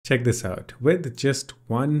Check this out. With just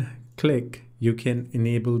one click, you can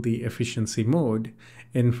enable the efficiency mode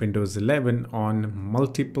in Windows 11 on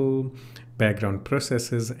multiple background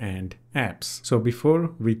processes and apps. So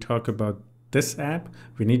before we talk about this app,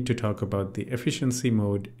 we need to talk about the efficiency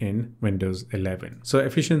mode in Windows 11. So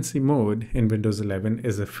efficiency mode in Windows 11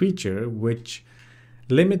 is a feature which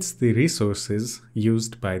limits the resources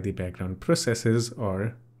used by the background processes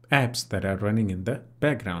or apps that are running in the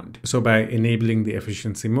background. So by enabling the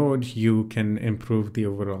efficiency mode, you can improve the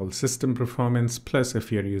overall system performance. Plus,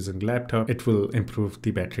 if you're using laptop, it will improve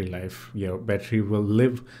the battery life. Your battery will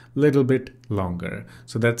live a little bit longer.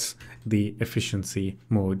 So that's the efficiency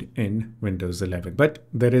mode in Windows 11. But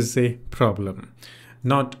there is a problem.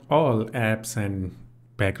 Not all apps and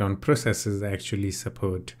background processes actually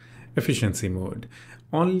support efficiency mode.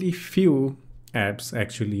 Only few apps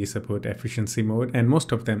actually support efficiency mode, and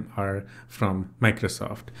most of them are from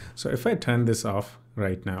Microsoft. So if I turn this off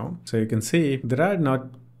right now, so you can see there are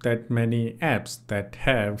not that many apps that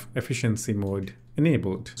have efficiency mode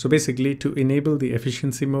enabled. So basically, to enable the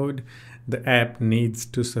efficiency mode, the app needs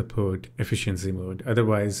to support efficiency mode.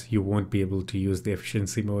 Otherwise, you won't be able to use the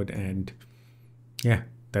efficiency mode, and yeah,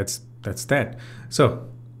 that's that. So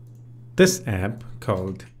this app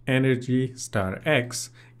called Energy Star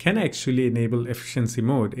X can actually enable efficiency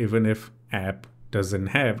mode even if app doesn't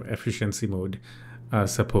have efficiency mode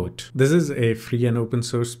support. This is a free and open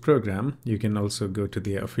source program. You can also go to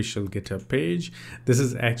the official GitHub page. This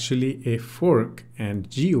is actually a fork and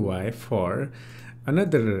GUI for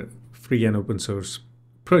another free and open source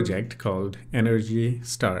project called Energy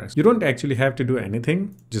Star. You don't actually have to do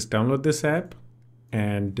anything. Just download this app.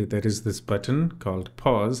 And there is this button called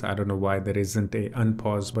pause. I don't know why there isn't a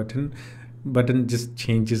unpause button. Button just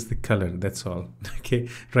changes the color, that's all. Okay,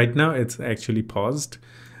 right now it's actually paused,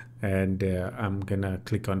 and I'm gonna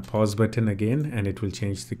click on pause button again and it will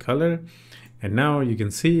change the color. And now you can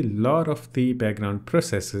see a lot of the background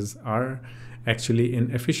processes are actually in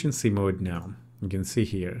efficiency mode now. You can see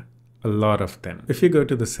here a lot of them. If you go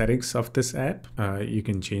to the settings of this app, you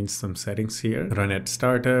can change some settings here. Run at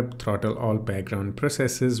startup, throttle all background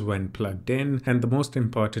processes when plugged in, and the most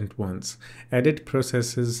important ones, edit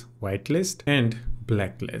processes whitelist and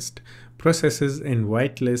blacklist. Processes in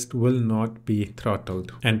whitelist will not be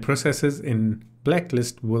throttled, and processes in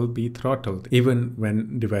blacklist will be throttled even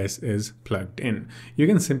when device is plugged in. You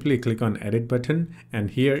can simply click on edit button, and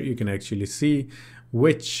here you can actually see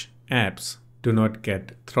which apps do not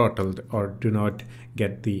get throttled or do not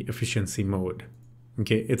get the efficiency mode.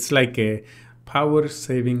 Okay, it's like a power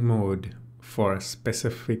saving mode for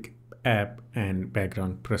specific app and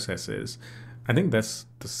background processes. I think that's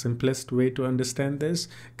the simplest way to understand this,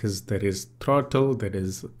 because there is throttle, there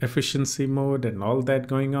is efficiency mode and all that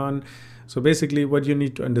going on. So basically what you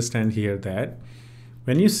need to understand here, that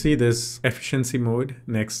when you see this efficiency mode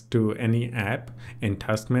next to any app in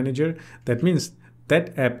Task Manager, that means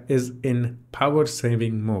that app is in power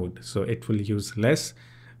saving mode. So it will use less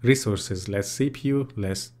resources, less CPU,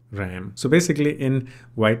 less RAM. So basically in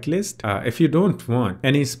whitelist, if you don't want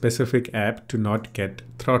any specific app to not get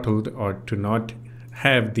throttled or to not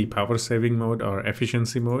have the power saving mode or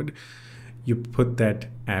efficiency mode, you put that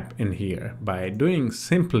app in here by doing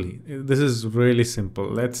simply, this is really simple.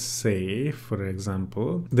 Let's say, for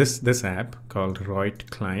example, this app called Roit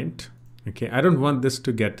Client. Okay, I don't want this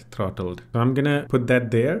to get throttled. So I'm gonna put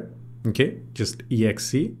that there. Okay, just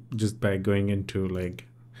exe, just by going into like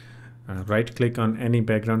right click on any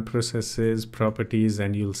background processes, properties,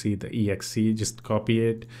 and you'll see the exe. Just copy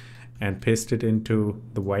it and paste it into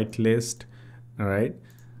the whitelist. All right,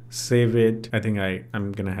 save it. I think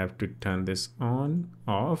I'm gonna have to turn this on,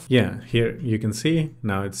 off. Yeah, here you can see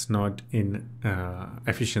now it's not in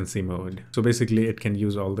efficiency mode. So basically it can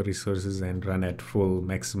use all the resources and run at full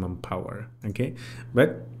maximum power. Okay,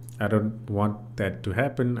 but I don't want that to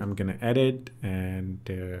happen. I'm gonna edit and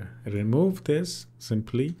remove this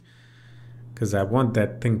simply because I want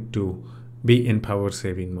that thing to be in power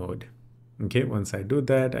saving mode. Okay, once I do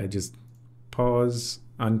that, I just pause,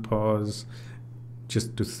 unpause,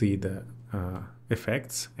 just to see the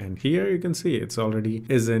effects. And here you can see it's already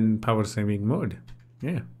is in power saving mode.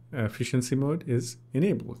 Yeah, efficiency mode is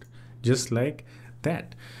enabled, just like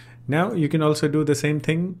that. Now you can also do the same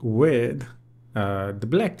thing with the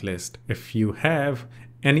blacklist. If you have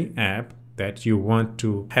any app that you want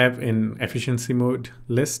to have in efficiency mode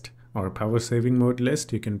list or power saving mode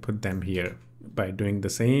list, you can put them here by doing the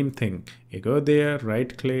same thing. You go there,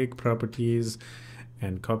 right click, properties,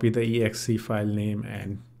 and copy the exe file name,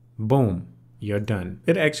 and boom, you're done.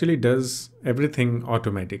 It actually does everything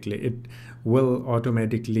automatically. It will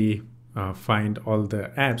automatically find all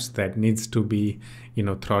the apps that needs to be,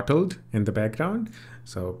 throttled in the background.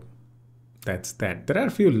 So that's that. There are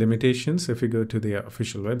a few limitations if you go to the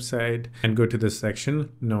official website and go to the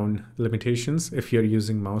section known limitations. If you're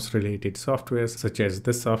using mouse related software such as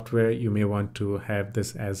this software, you may want to have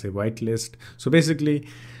this as a whitelist. So basically,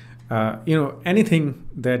 anything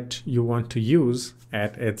that you want to use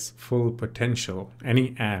at its full potential,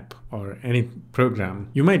 any app or any program,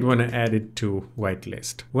 you might want to add it to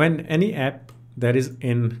whitelist. When any app that is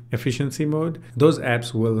in efficiency mode, those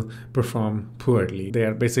apps will perform poorly. They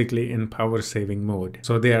are basically in power saving mode.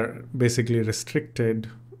 So they are basically restricted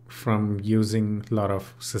from using a lot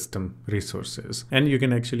of system resources. And you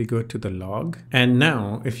can actually go to the log. And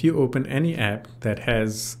now if you open any app that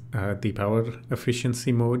has the power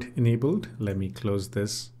efficiency mode enabled, let me close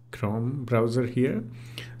this Chrome browser here.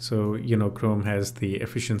 So, Chrome has the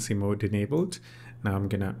efficiency mode enabled. Now I'm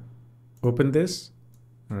gonna open this.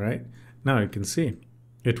 All right. Now you can see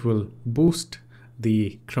it will boost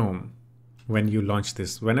the Chrome when you launch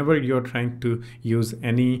this. Whenever you're trying to use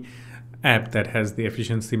any app that has the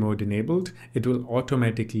efficiency mode enabled, it will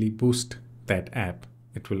automatically boost that app.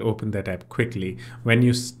 It will open that app quickly. When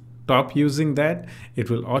you stop using that, it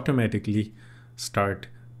will automatically start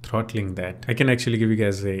throttling that. I can actually give you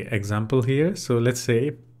guys an example here. So let's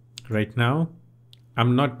say right now,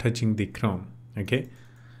 I'm not touching the Chrome, okay?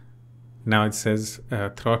 Now it says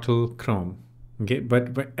throttle Chrome. Okay,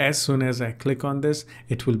 but as soon as I click on this,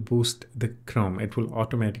 it will boost the Chrome. It will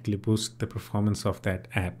automatically boost the performance of that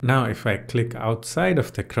app. Now, if I click outside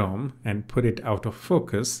of the Chrome and put it out of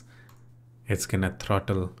focus, it's gonna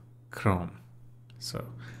throttle Chrome. So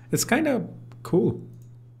it's kind of cool.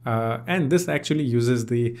 And this actually uses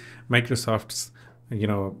the Microsoft's,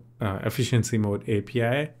 efficiency mode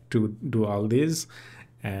API to do all these.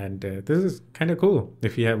 And this is kind of cool.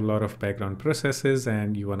 If you have a lot of background processes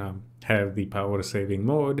and you want to have the power saving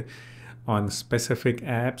mode on specific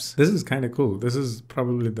apps, this is kind of cool. This is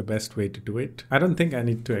probably the best way to do it. I don't think I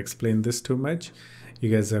need to explain this too much.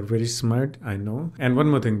 You guys are very smart, I know. And one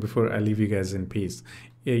more thing before I leave you guys in peace.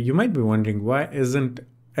 You might be wondering, why isn't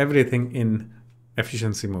everything in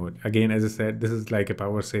efficiency mode? Again, as I said, this is like a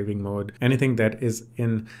power saving mode. Anything that is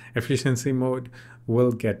in efficiency mode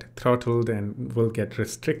will get throttled and will get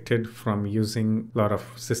restricted from using a lot of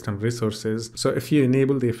system resources. So if you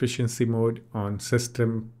enable the efficiency mode on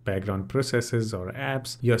system background processes or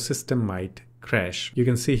apps, your system might crash. You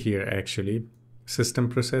can see here actually, system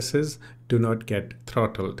processes do not get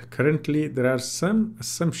throttled. Currently, there are some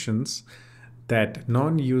assumptions that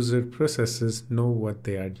non-user processes know what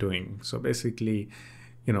they are doing. So basically,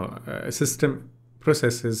 system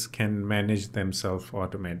processes can manage themselves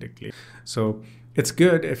automatically. So it's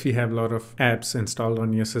good if you have a lot of apps installed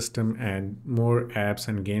on your system, and more apps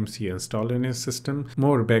and games you install in your system,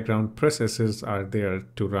 more background processes are there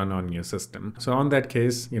to run on your system. So on that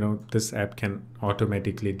case, this app can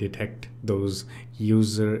automatically detect those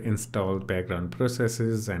user installed background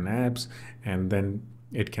processes and apps, and then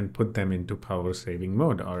it can put them into power saving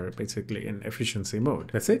mode, or basically in efficiency mode.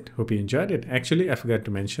 That's it. Hope you enjoyed it. Actually, I forgot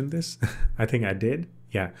to mention this. I think I did.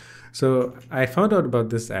 Yeah. So I found out about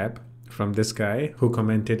this app from this guy who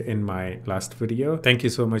commented in my last video. Thank you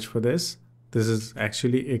so much for this. This is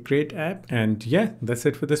actually a great app. And yeah, that's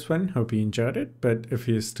it for this one. Hope you enjoyed it. But if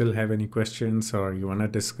you still have any questions or you want to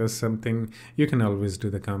discuss something, you can always do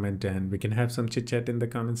the comment and we can have some chit chat in the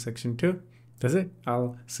comment section too. That's it.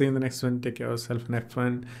 I'll see you in the next one. Take care of yourself and have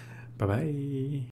fun. Bye-bye.